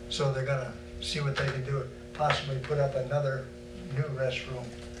 So they're gonna see what they can do, possibly put up another new restroom.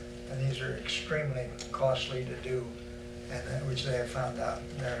 And these are extremely costly to do, and which they have found out.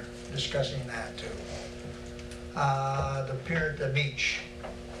 And they're discussing that too. The pier at the beach,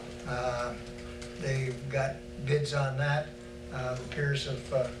 they've got bids on that. The piers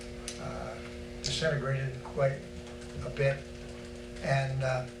have disintegrated quite a bit, and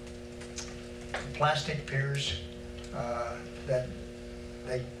plastic piers that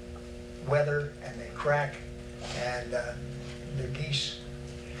they weather and they crack, and the geese,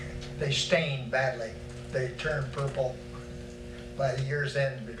 they stain badly. They turn purple by the year's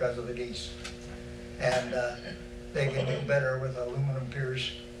end because of the geese. And they can do better with aluminum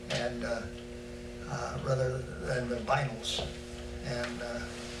piers and rather than the vinyls. And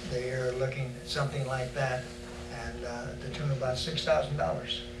they are looking at something like that, and to tune about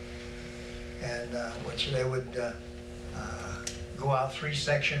 $6,000. And which they would go out 3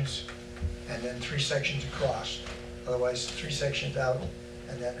 sections and then 3 sections across. Otherwise, 3 sections out,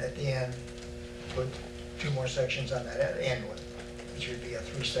 and then at the end, put 2 more sections on that end one, which would be a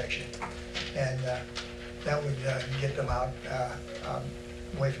 3-section. And that would get them out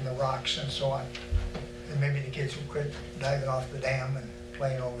away from the rocks and so on. And maybe the kids would quit diving off the dam and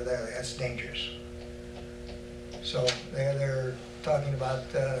playing over there. That's dangerous. So they're talking about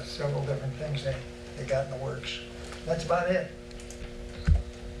several different things they got in the works. That's about it.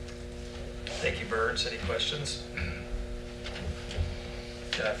 Thank you, Burns. Any questions?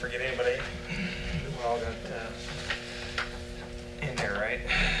 Did I forget anybody? We all got in there, right?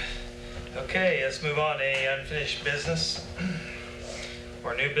 Okay, let's move on to any unfinished business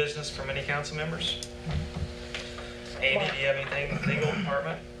or new business from any council members. Andy, do you have anything in the legal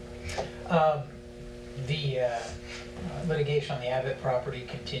department? The litigation on the Abbott property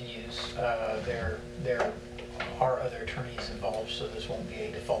continues. There are other attorneys involved, so this won't be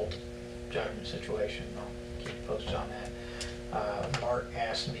a default judgment situation. I'll keep you posted on that. Mark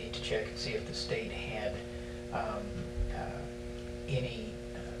asked me to check and see if the state had any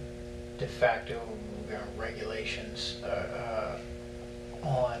de facto regulations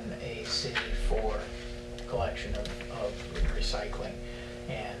on a city for collection of recycling.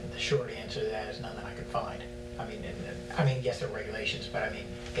 And the short answer to that is none that I could find. I mean, yes, there are regulations, but I mean,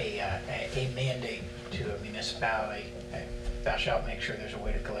 a mandate to a municipality, thou shalt make sure there's a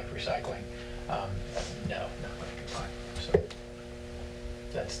way to collect recycling. No, not what I could find. So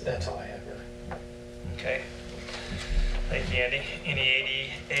that's all I have here. Okay. Thank you, Andy.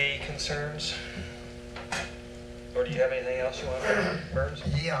 Any ADA concerns? Or do you have anything else you want to add, Burns?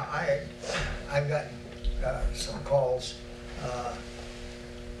 Yeah, I've gotten some calls.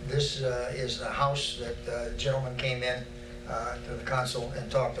 This is the house that the gentleman came in to the council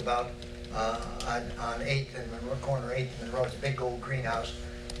and talked about on 8th and Monroe, corner 8th and Monroe. It's a big old greenhouse.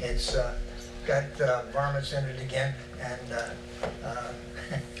 It's got varmints in it again, and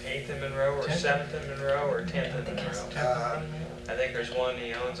 8th and Monroe, or 7th and Monroe, or 10th and Monroe? I think there's one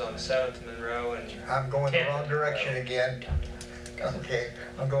he owns on 7th and Monroe, and I'm going the 10th wrong and direction Monroe. again. Okay,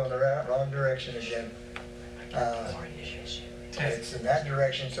 I'm going the wrong direction again. It's in that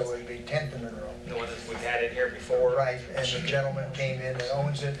direction, so it'd be 10th and Monroe. The one that we've had in here before. Right, and the gentleman came in that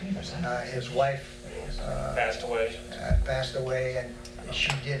owns it. His wife Passed away. passed away, and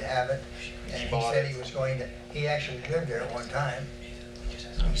she did have it. And he bought said it. he was going to, he actually lived there at one time.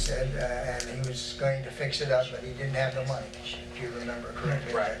 He said, and he was going to fix it up, but he didn't have the money, if you remember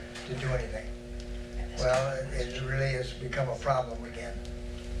correctly, Right. to do anything. Well, it really has become a problem again.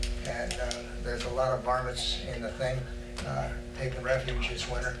 And there's a lot of varmints in the thing, taking refuge this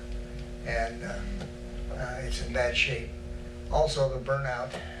winter. And it's in bad shape. Also, the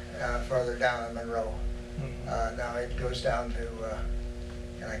burnout farther down in Monroe. Now it goes down to,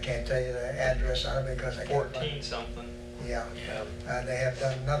 and I can't tell you the address on it because I can't. 14 something. Yeah. They have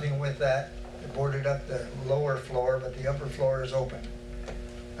done nothing with that. They boarded up the lower floor, but the upper floor is open.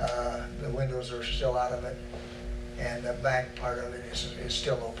 The windows are still out of it, and the back part of it is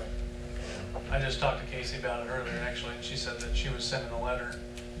still open. I just talked to Casey about it earlier, actually, and she said that she was sending a letter,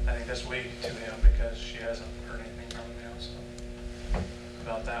 I think this week, to him because she hasn't heard anything from him, so,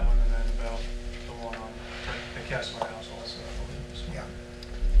 about that one, and then about the one on the Kessler house also, I believe. Yeah.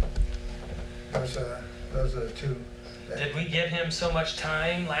 Those are the two. Did we give him so much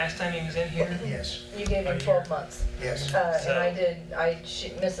time last time he was in here? Yes, You gave him 12 months. yes. And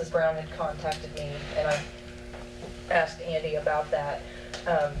Mrs. Brown had contacted me, and I asked Andy about that.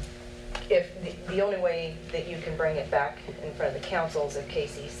 if, the only way that you can bring it back in front of the council is if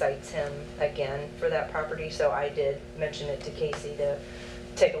Casey cites him again for that property. So I did mention it to Casey to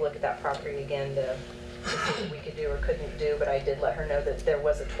take a look at that property again to see what we could do or couldn't do. But I did let her know that there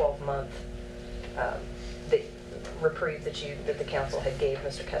was a 12-month reprieve that the council had gave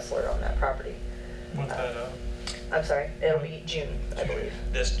Mr. Kessler on that property. What's that up? I'm sorry, it'll be June, I believe.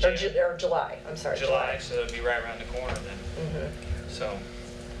 This Or June, or July, I'm sorry. July, so it'll be right around the corner then. Mhm. So,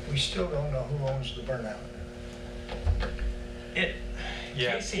 We still don't know who owns the burnout. yeah.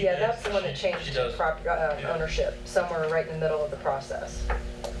 Yeah, that's the one that She changed does. ownership, somewhere right in the middle of the process.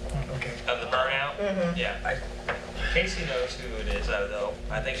 Okay. Of the burnout? Mhm. Yeah. Casey knows who it is, though.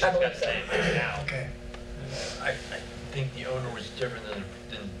 I think she's I got believe the so. name figured out. Okay. I think the owner was different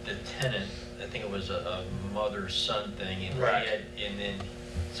than the tenant. I think it was a mother-son thing, and Right. and then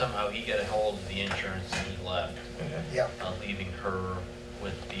somehow he got a hold of the insurance and he left, Yeah. leaving her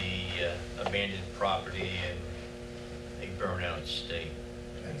with the abandoned property and a burnout state.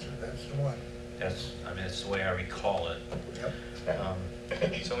 That's the one. That's the way I recall it.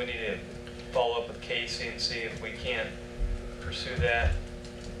 Yep. So we need to follow up with Casey and see if we can pursue that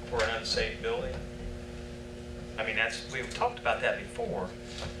for an unsafe building. I mean, we've talked about that before.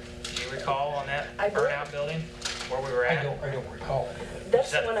 Do you recall on that I believe- burnout building, where we were I at? don't recall it. We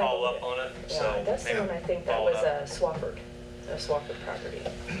That's just had the to one I follow up believe- on it, Yeah, so that's the maybe one I think that follow was up. Swafford, a Swafford property.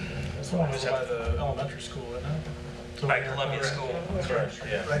 This one was by the elementary school, isn't it? By Columbia School. That's right,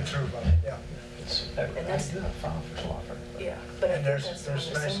 yeah. Right through, yeah. And that's- I do have file for Swafford. Yeah, but I And think there's- that's there's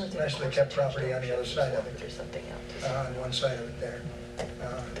one, the same nice- with the nicely course kept of property on the other side of it. Swafford or something else. On one side of it there.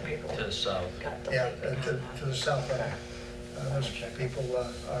 The paperwork To the south. got Yeah, delayed. to the south of it. Those people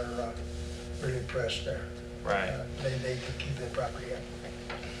are really pressed there. Right. They could keep their property up.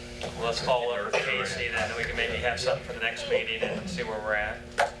 Well, let's follow up with Casey, then we can maybe have something for the next meeting and see where we're at.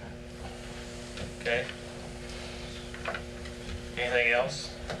 Okay? Anything else?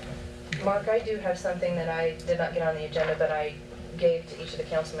 Mark, I do have something that I did not get on the agenda, but I gave to each of the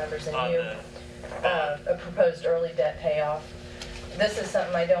council members and On you. A proposed early debt payoff. This is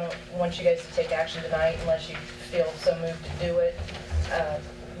something I don't want you guys to take action tonight unless you feel so moved to do it.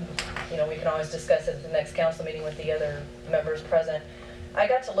 You know, we can always discuss it at the next council meeting with the other members present. I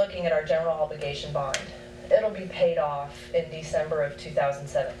got to looking at our general obligation bond. It'll be paid off in December of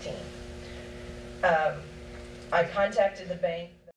 2017. I contacted the bank.